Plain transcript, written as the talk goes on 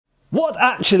What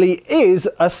actually is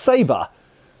a sabre?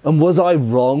 And was I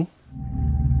wrong?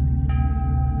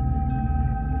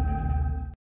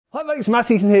 Hi folks,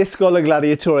 Matt Easton here, Schola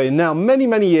Gladiatoria. Now,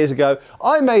 many years ago,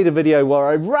 I made a video where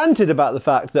I ranted about the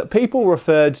fact that people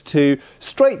referred to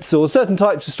straight swords, certain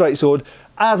types of straight sword,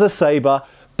 as a sabre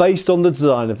based on the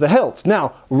design of the hilt.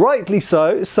 Now, rightly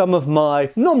so, some of my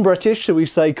non-British, shall we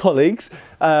say, colleagues,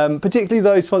 particularly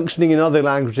those functioning in other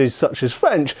languages such as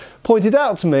French, pointed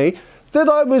out to me that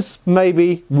I was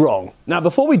maybe wrong. Now,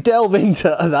 before we delve into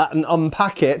that and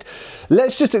unpack it,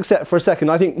 let's just accept for a second,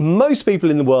 I think most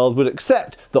people in the world would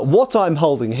accept that what I'm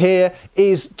holding here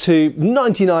is, to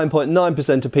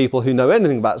 99.9% of people who know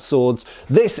anything about swords,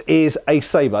 this is a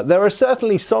sabre. There are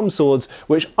certainly some swords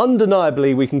which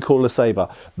undeniably we can call a sabre.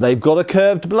 They've got a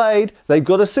curved blade, they've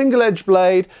got a single-edged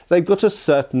blade, they've got a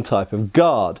certain type of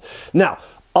guard. Now,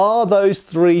 are those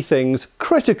three things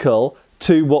critical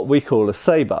to what we call a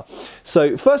sabre?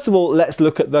 So first of all, let's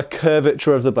look at the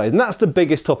curvature of the blade, and that's the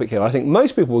biggest topic here. I think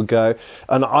most people would go,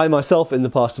 and I myself in the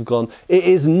past have gone, it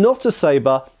is not a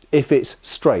sabre if it's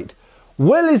straight.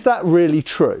 Well, is that really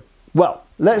true? Well,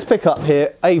 let's pick up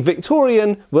here a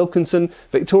Victorian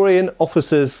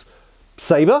officer's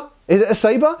sabre. Is it a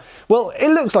sabre? Well,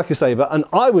 it looks like a sabre, and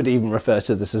I would even refer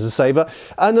to this as a sabre,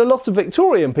 and a lot of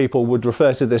Victorian people would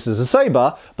refer to this as a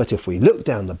sabre, but if we look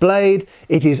down the blade,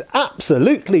 it is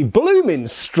absolutely blooming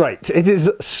straight. It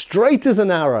is straight as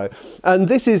an arrow, and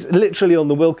this is literally on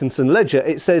the Wilkinson ledger,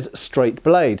 it says straight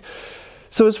blade.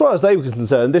 So as far as they were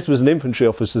concerned, this was an infantry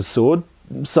officer's sword.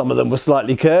 Some of them were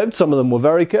slightly curved, some of them were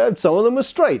very curved, some of them were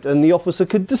straight, and the officer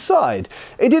could decide.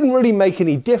 It didn't really make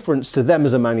any difference to them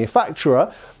as a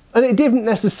manufacturer, and it didn't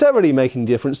necessarily make any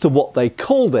difference to what they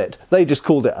called it. They just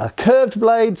called it a curved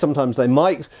blade. Sometimes they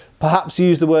might perhaps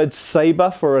use the word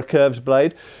sabre for a curved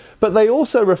blade, but they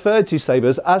also referred to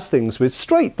sabres as things with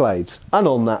straight blades. And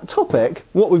on that topic,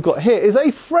 what we've got here is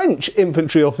a French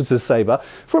infantry officer's sabre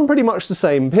from pretty much the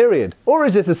same period. Or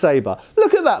is it a sabre?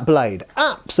 Look at that blade,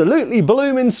 absolutely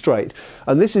blooming straight.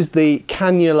 And this is the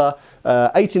cannula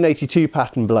 1882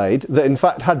 pattern blade that in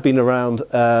fact had been around,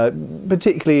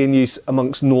 particularly in use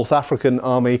amongst North African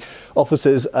army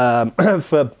officers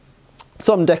for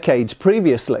some decades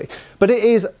previously. But it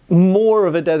is more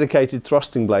of a dedicated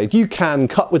thrusting blade. You can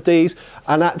cut with these,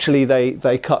 and actually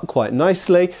they cut quite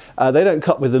nicely. They don't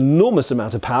cut with an enormous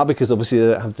amount of power because obviously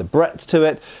they don't have the breadth to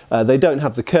it. They don't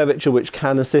have the curvature which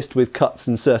can assist with cuts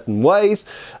in certain ways.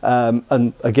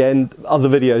 And again, other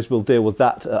videos will deal with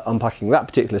that, unpacking that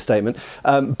particular statement.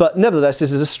 But nevertheless,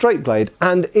 this is a straight blade,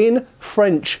 and in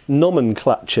French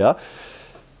nomenclature,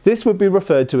 this would be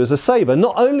referred to as a sabre,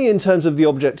 not only in terms of the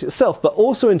object itself, but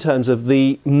also in terms of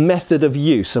the method of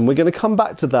use. And we're going to come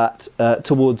back to that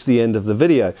towards the end of the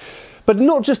video. But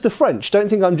not just the French. Don't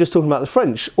think I'm just talking about the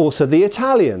French, also the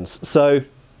Italians. So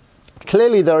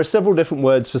clearly there are several different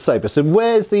words for sabre. So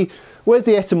where's the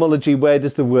etymology? Where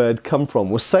does the word come from?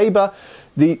 Well, sabre,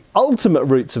 the ultimate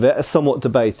roots of it are somewhat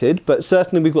debated, but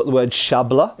certainly we've got the word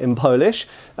szabla in Polish,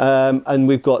 and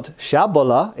we've got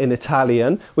szabola in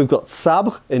Italian, we've got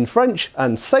sabre in French,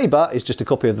 and sabre is just a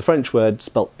copy of the French word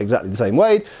spelt exactly the same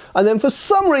way. And then for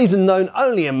some reason known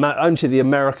only to the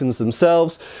Americans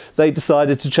themselves, they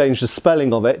decided to change the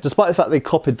spelling of it. Despite the fact they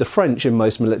copied the French in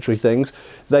most military things,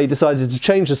 they decided to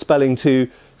change the spelling to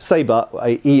sabre,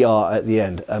 a ER at the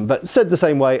end, but said the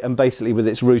same way and basically with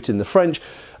its root in the French.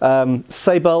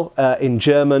 Säbel in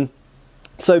German.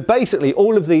 So basically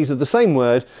all of these are the same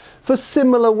word for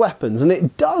similar weapons, and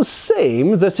it does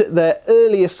seem that at their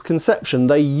earliest conception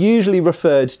they usually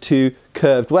referred to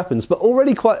curved weapons, but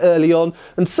already quite early on,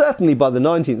 and certainly by the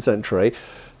 19th century,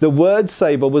 the word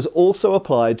sabre was also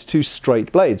applied to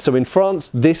straight blades. So in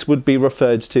France this would be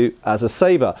referred to as a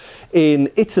sabre.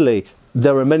 In Italy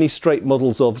there are many straight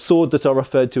models of sword that are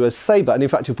referred to as sabre, and in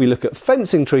fact if we look at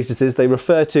fencing treatises they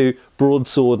refer to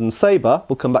broadsword and sabre.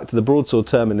 We'll come back to the broadsword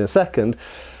term in a second.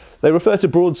 They refer to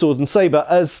broadsword and sabre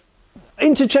as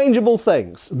interchangeable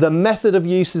things. The method of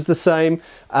use is the same,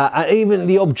 and even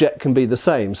the object can be the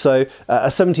same. So a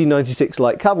 1796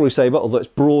 light cavalry sabre, although it's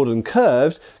broad and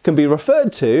curved, can be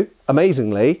referred to,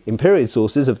 amazingly, in period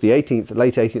sources of the late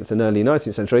 18th and early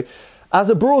 19th century, as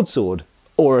a broadsword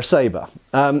or a sabre.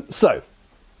 So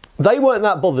they weren't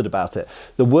that bothered about it.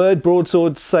 The word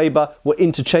broadsword, sabre were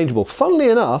interchangeable. Funnily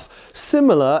enough,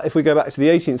 similar if we go back to the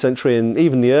 18th century and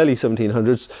even the early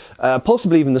 1700s,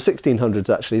 possibly even the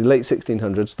 1600s actually, the late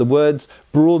 1600s, the words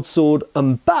broadsword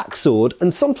and backsword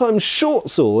and sometimes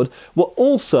short sword were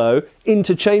also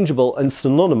interchangeable and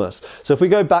synonymous. So if we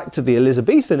go back to the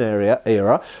Elizabethan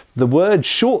era, the word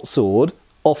short sword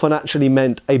often actually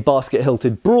meant a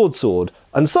basket-hilted broadsword,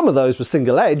 and some of those were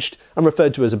single-edged and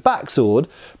referred to as a backsword,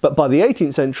 but by the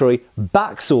 18th century,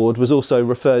 backsword was also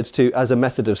referred to as a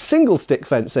method of single-stick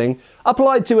fencing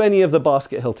applied to any of the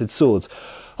basket-hilted swords.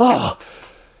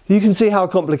 You can see how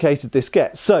complicated this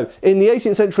gets. So, in the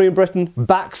 18th century in Britain,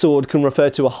 backsword can refer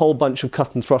to a whole bunch of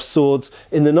cut and thrust swords.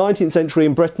 In the 19th century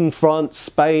in Britain, France,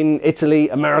 Spain, Italy,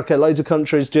 America, loads of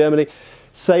countries, Germany,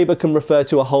 sabre can refer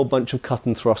to a whole bunch of cut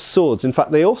and thrust swords. In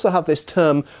fact, they also have this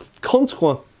term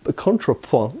contrepoint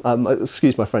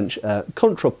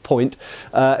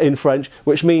in French,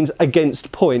 which means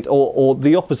against point, or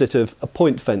the opposite of a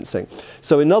point fencing.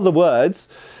 So in other words,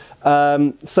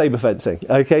 sabre fencing.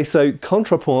 Okay, so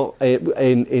contrepoint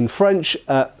in French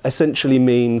essentially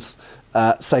means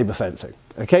sabre fencing.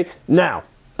 Okay, now,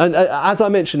 and as I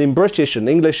mentioned, in British and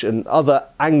English and other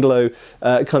Anglo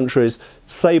countries,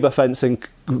 sabre fencing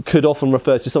could often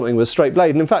refer to something with a straight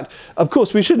blade. And in fact, of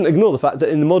course, we shouldn't ignore the fact that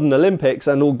in the modern Olympics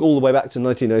and all the way back to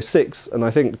 1906, and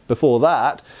I think before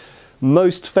that,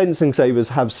 most fencing sabres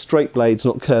have straight blades,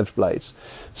 not curved blades.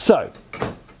 So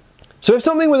if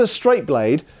something with a straight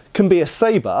blade can be a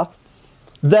sabre,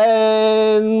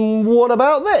 then what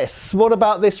about this? What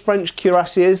about this French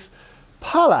cuirassier's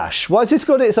palache? Why has this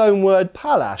got its own word,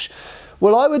 palache?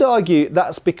 Well, I would argue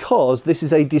that's because this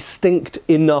is a distinct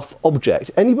enough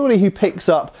object. Anybody who picks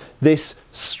up this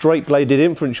straight-bladed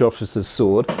infantry officer's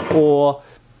sword, or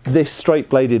this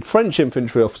straight-bladed French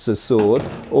infantry officer's sword,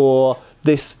 or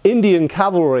this Indian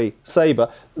cavalry sabre,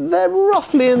 they're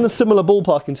roughly in the similar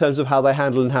ballpark in terms of how they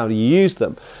handle and how you use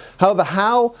them. However,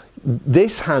 how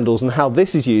this handles and how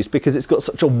this is used, because it's got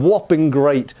such a whopping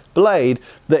great blade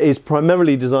that is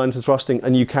primarily designed for thrusting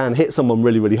and you can hit someone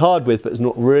really, really hard with, but it's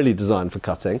not really designed for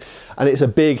cutting, and it's a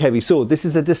big, heavy sword. This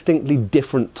is a distinctly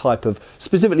different type of,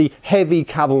 specifically heavy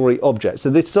cavalry object.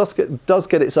 So this does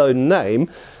get its own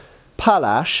name,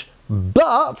 palache,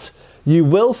 but you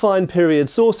will find period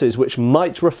sources which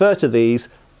might refer to these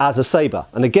as a sabre.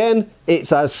 And again,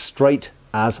 it's as straight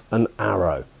as an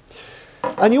arrow.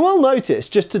 And you will notice,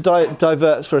 just to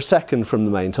divert for a second from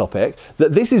the main topic,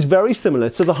 that this is very similar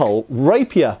to the whole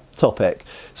rapier topic.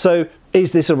 So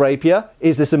is this a rapier?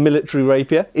 Is this a military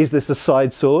rapier? Is this a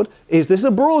side sword? Is this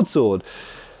a broadsword?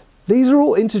 These are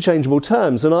all interchangeable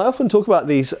terms, and I often talk about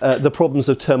these, the problems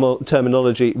of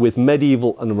terminology with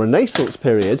medieval and Renaissance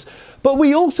periods, but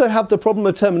we also have the problem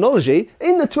of terminology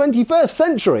in the 21st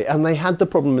century, and they had the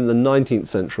problem in the 19th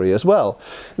century as well.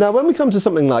 Now, when we come to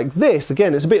something like this,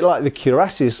 again, it's a bit like the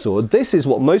cuirassier's sword. This is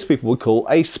what most people would call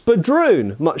a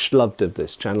spadroon, much loved of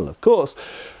this channel, of course.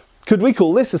 Could we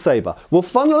call this a sabre? Well,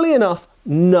 funnily enough,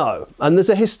 no, and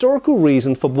there's a historical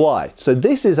reason for why. So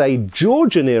this is a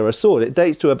Georgian era sword. It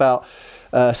dates to about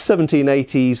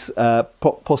 1780s,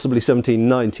 possibly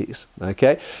 1790s.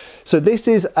 Okay, so this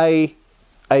is a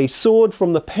sword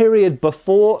from the period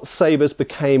before sabres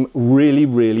became really,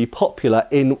 really popular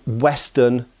in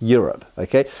Western Europe.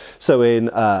 Okay, so in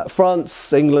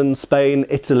France, England, Spain,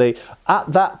 Italy,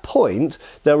 at that point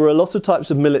there were a lot of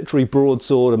types of military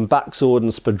broadsword and backsword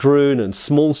and spadroon and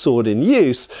small sword in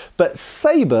use, but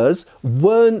sabres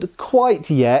weren't quite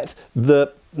yet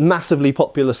the massively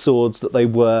popular swords that they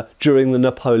were during the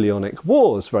Napoleonic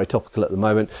Wars, very topical at the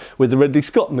moment with the Ridley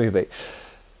Scott movie.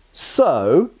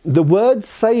 So the word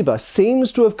sabre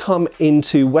seems to have come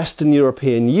into Western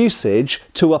European usage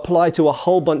to apply to a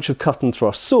whole bunch of cut and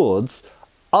thrust swords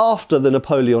after the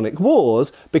Napoleonic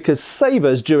Wars, because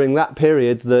sabres during that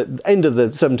period, the end of the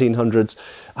 1700s,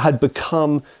 had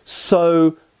become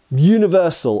so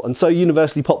universal and so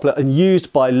universally popular and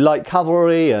used by light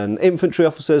cavalry and infantry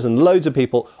officers and loads of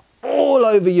people all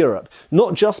over Europe.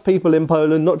 Not just people in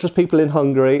Poland, not just people in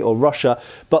Hungary or Russia,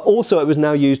 but also it was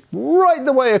now used right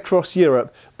the way across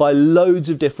Europe by loads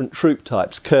of different troop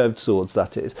types, curved swords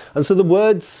that is. And so the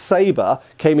word sabre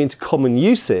came into common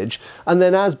usage, and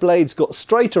then as blades got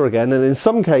straighter again, and in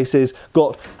some cases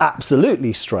got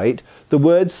absolutely straight, the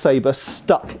word sabre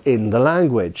stuck in the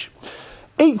language.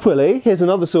 Equally, here's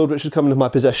another sword which has come into my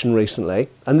possession recently,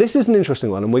 and this is an interesting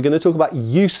one, and we're going to talk about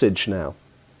usage now.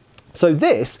 So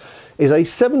this is a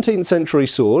 17th century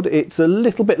sword. It's a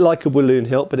little bit like a Walloon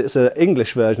hilt, but it's an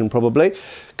English version probably.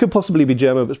 Could possibly be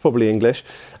German, but it's probably English.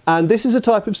 And this is a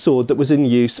type of sword that was in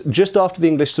use just after the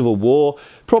English Civil War,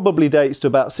 probably dates to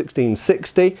about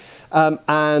 1660.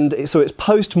 And so it's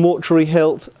post-mortuary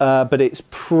hilt, but it's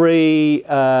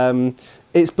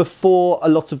it's before a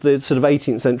lot of the sort of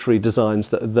 18th century designs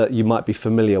that you might be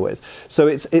familiar with. So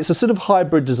it's a sort of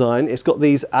hybrid design. It's got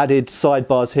these added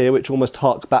sidebars here which almost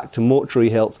hark back to mortuary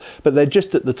hilts, but they're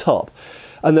just at the top.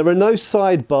 And there are no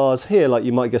side bars here like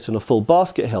you might get on a full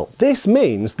basket hilt. This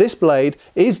means this blade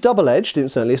is double-edged,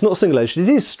 incidentally. It's not single-edged, it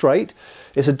is straight.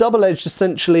 It's a double-edged,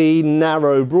 essentially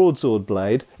narrow broadsword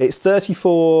blade. It's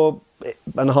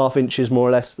 34.5 inches more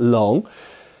or less long.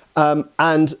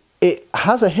 And it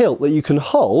has a hilt that you can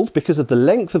hold because of the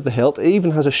length of the hilt. It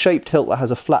even has a shaped hilt that has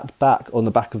a flat back on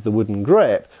the back of the wooden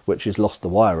grip, which is lost the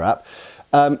wire wrap.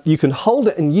 You can hold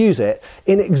it and use it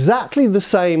in exactly the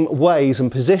same ways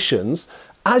and positions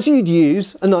as you'd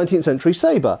use a 19th century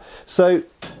sabre. So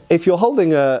if you're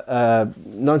holding a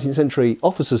 19th century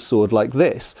officer's sword like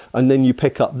this, and then you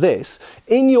pick up this,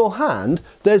 in your hand,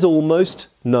 there's almost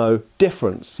no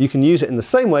difference. You can use it in the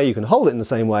same way, you can hold it in the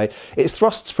same way, it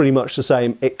thrusts pretty much the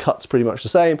same, it cuts pretty much the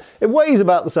same, it weighs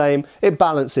about the same, it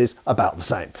balances about the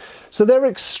same. So they're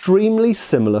extremely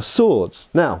similar swords.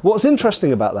 Now, what's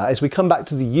interesting about that is we come back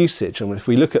to the usage, and if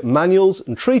we look at manuals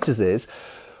and treatises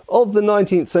of the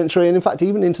 19th century, and in fact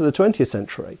even into the 20th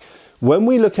century, when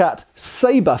we look at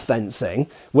sabre fencing,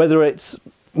 whether it's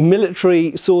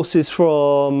military sources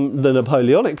from the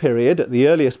Napoleonic period at the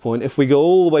earliest point, if we go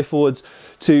all the way forwards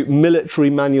to military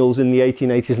manuals in the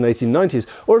 1880s and 1890s,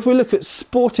 or if we look at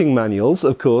sporting manuals,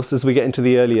 of course, as we get into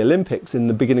the early Olympics in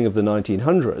the beginning of the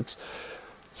 1900s,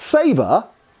 sabre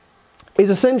is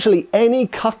essentially any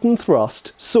cut and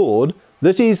thrust sword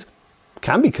that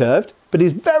can be curved, but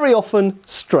is very often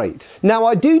straight. Now,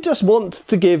 I do just want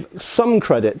to give some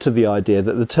credit to the idea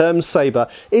that the term sabre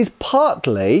is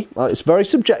partly, it's very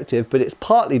subjective, but it's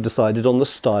partly decided on the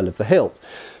style of the hilt.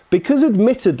 Because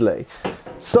admittedly,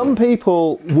 some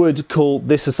people would call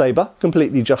this a sabre,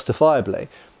 completely justifiably.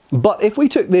 But if we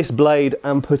took this blade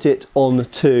and put it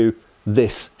onto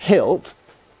this hilt,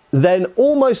 then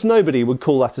almost nobody would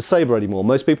call that a sabre anymore.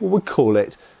 Most people would call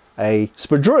it a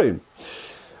spadroon.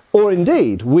 Or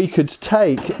indeed, we could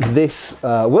take this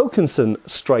Wilkinson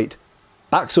straight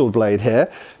backsword blade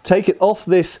here, take it off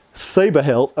this sabre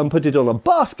hilt and put it on a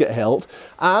basket hilt,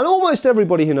 and almost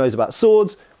everybody who knows about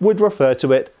swords would refer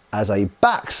to it as a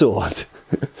backsword.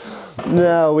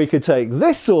 Now, we could take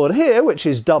this sword here, which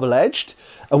is double-edged,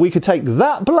 and we could take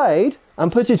that blade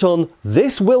and put it on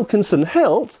this Wilkinson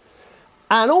hilt,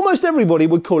 and almost everybody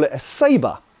would call it a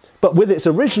sabre. But with its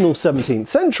original 17th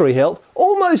century hilt,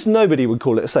 almost nobody would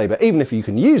call it a sabre, even if you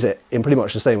can use it in pretty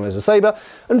much the same way as a sabre,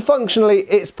 and functionally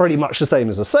it's pretty much the same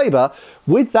as a sabre,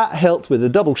 with that hilt with a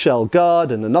double shell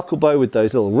guard and a knuckle bow with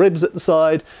those little ribs at the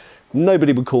side.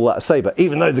 Nobody would call that a sabre.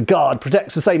 Even though the guard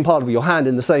protects the same part of your hand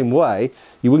in the same way,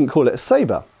 you wouldn't call it a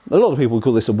sabre. A lot of people would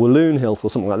call this a walloon hilt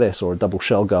or something like this, or a double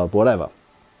shell guard, whatever.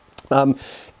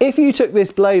 If you took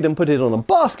this blade and put it on a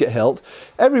basket hilt,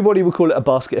 everybody would call it a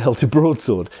basket hilted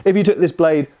broadsword. If you took this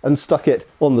blade and stuck it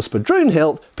on the spadroon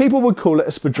hilt, people would call it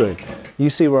a spadroon. You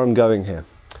see where I'm going here.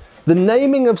 The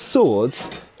naming of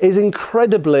swords is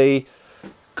incredibly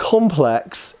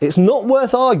complex. It's not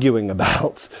worth arguing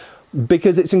about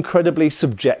because it's incredibly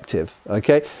subjective,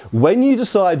 okay? When you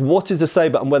decide what is a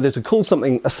sabre and whether to call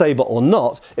something a sabre or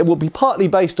not, it will be partly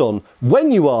based on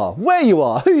when you are, where you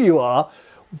are, who you are,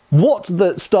 what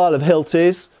the style of hilt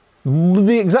is,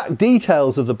 the exact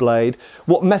details of the blade,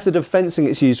 what method of fencing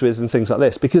it's used with, and things like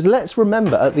this. Because let's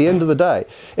remember, at the end of the day,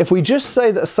 if we just say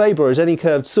that a sabre is any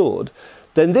curved sword,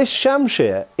 then this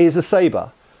shamshir is a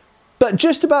sabre. But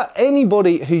just about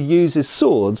anybody who uses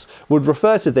swords would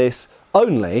refer to this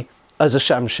only as a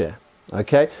shamshir.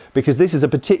 Okay, because this is a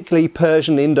particularly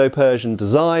Persian, Indo-Persian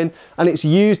design, and it's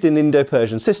used in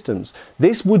Indo-Persian systems.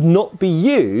 This would not be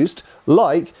used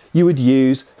like you would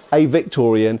use a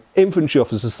Victorian infantry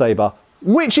officer's sabre,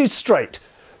 which is straight.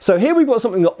 So here we've got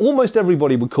something that almost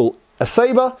everybody would call a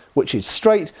sabre, which is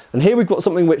straight, and here we've got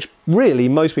something which really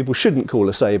most people shouldn't call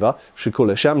a sabre, should call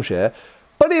a shamshir,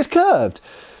 but it's curved.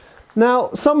 Now,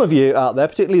 some of you out there,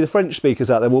 particularly the French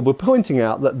speakers out there, will be pointing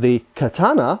out that the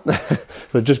katana,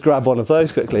 so just grab one of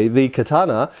those quickly, the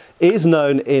katana is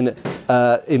known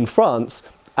in France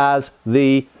as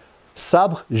the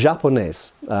sabre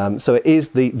japonais. So it is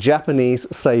the Japanese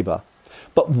sabre.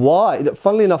 But why?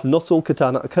 Funnily enough, not all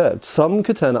katana are curved. Some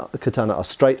katana are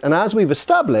straight, and as we've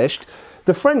established,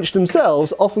 the French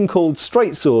themselves often called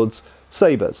straight swords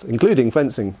sabres, including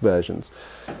fencing versions.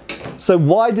 So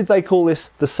why did they call this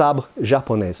the sabre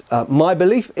japonais? My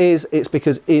belief is it's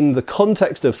because in the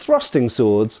context of thrusting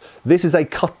swords, this is a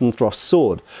cut and thrust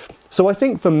sword. So I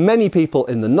think for many people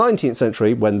in the 19th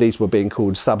century, when these were being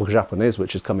called sabre japonais,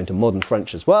 which has come into modern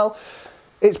French as well,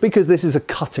 it's because this is a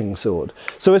cutting sword.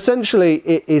 So essentially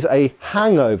it is a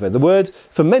hangover. The word,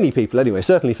 for many people anyway,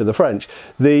 certainly for the French,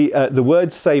 the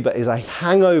word sabre is a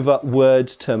hangover word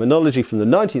terminology from the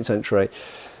 19th century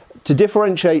to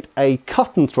differentiate a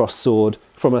cut and thrust sword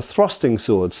from a thrusting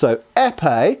sword. So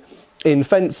épée in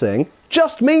fencing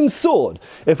just means sword.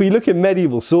 If we look in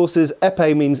medieval sources,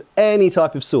 épée means any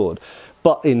type of sword.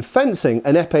 But in fencing,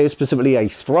 an épée is specifically a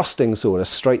thrusting sword, a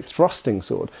straight thrusting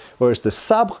sword. Whereas the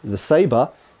sabre, the sabre,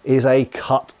 is a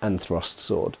cut and thrust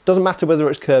sword. Doesn't matter whether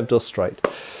it's curved or straight.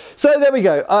 So there we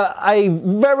go, a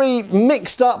very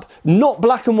mixed up, not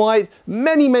black and white,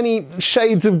 many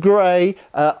shades of grey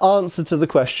answer to the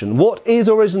question. What is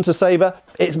or isn't a sabre?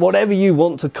 It's whatever you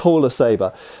want to call a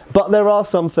sabre. But there are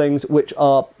some things which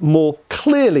are more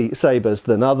clearly sabres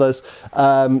than others.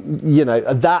 You know,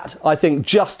 that I think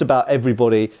just about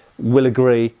everybody will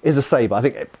agree is a sabre. I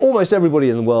think almost everybody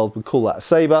in the world would call that a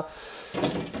sabre.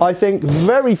 I think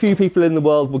very few people in the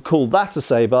world would call that a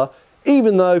sabre,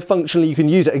 even though functionally you can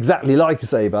use it exactly like a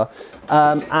sabre.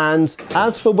 And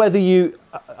as for whether you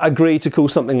agree to call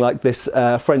something like this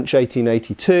French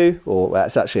 1882, or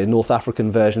it's actually a North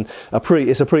African version,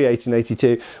 it's a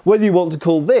pre-1882, whether you want to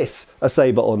call this a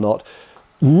sabre or not,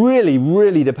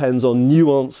 really depends on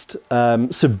nuanced,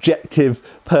 subjective,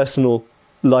 personal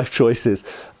life choices.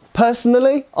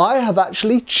 Personally, I have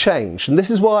actually changed, and this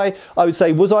is why I would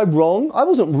say, was I wrong? I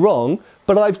wasn't wrong,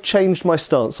 but I've changed my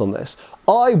stance on this.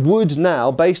 I would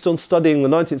now, based on studying the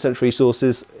 19th century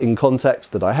sources in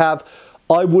context that I have,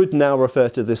 I would now refer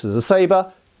to this as a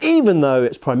sabre, even though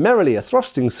it's primarily a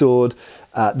thrusting sword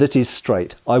that is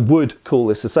straight. I would call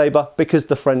this a sabre because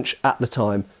the French at the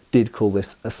time did call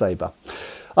this a sabre.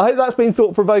 I hope that's been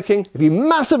thought-provoking. If you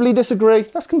massively disagree,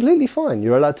 that's completely fine.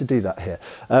 You're allowed to do that here.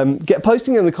 Get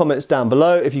posting in the comments down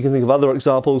below if you can think of other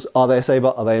examples. Are they a sabre?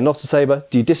 Are they not a sabre?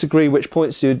 Do you disagree? Which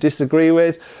points do you disagree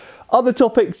with? Other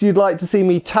topics you'd like to see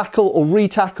me tackle or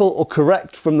re-tackle or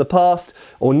correct from the past,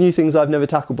 or new things I've never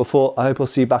tackled before, I hope I'll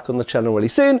see you back on the channel really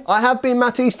soon. I have been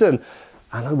Matt Easton,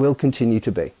 and I will continue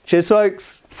to be. Cheers,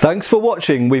 folks. Thanks for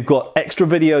watching. We've got extra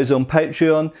videos on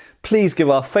Patreon. Please give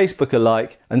our Facebook a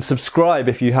like and subscribe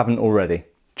if you haven't already.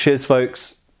 Cheers,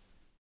 folks.